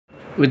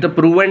with a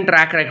proven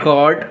track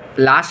record.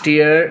 Last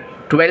year,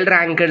 12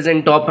 rankers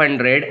in top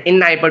 100 in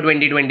NIPER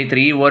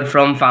 2023 were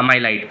from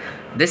PHARMAELITE.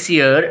 This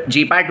year,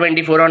 GPAT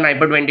 24 और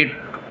NIPER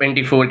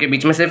 2024 के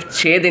बीच में सिर्फ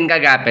 6 दिन का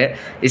gap है.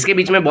 इसके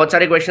बीच में बहुत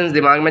सारे क्वेश्चंस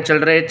दिमाग में चल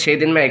रहे हैं. 6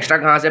 दिन में एक्स्ट्रा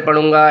कहाँ से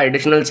पढ़ूंगा,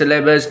 एडिशनल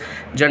सिलेबस,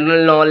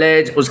 जनरल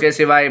नॉलेज, उसके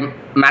सिवाय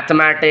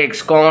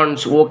mathematics,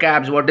 counts,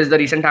 vocabs, what is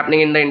the recent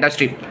happening in the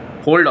industry.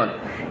 Hold on,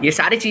 ये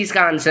सारी चीज़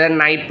का आंसर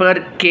नाइपर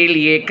के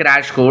लिए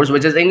crash course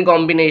which is in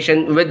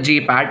combination with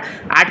GPAT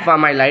at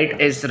PHARMAELITE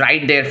is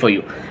right there for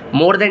you.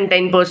 More than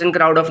 10%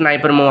 crowd of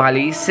NIPER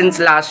Mohali since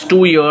last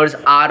 2 years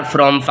are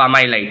from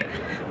PHARMAELITE.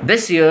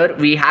 This year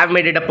we have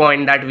made it a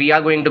point that we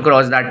are going to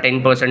cross that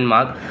 10%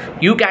 mark.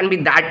 You can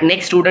be that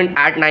next student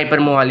at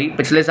NIPER Mohali.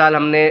 पिछले साल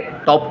हमने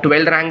top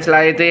 12 ranks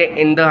लाए थे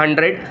in the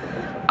 100.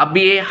 अब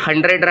ये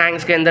 100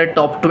 ranks के अंदर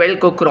top 12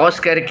 को क्रॉस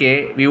करके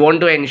we want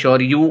to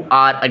ensure you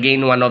are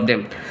again one of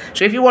them.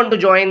 So if you want to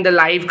join the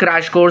live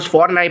crash course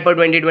for NIPER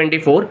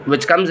 2024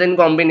 which comes in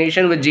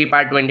combination with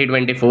GPAT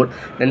 2024,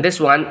 then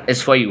this one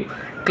is for you.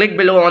 Click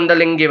below on the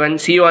link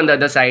given. See you on the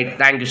other side.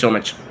 Thank you so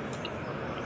much.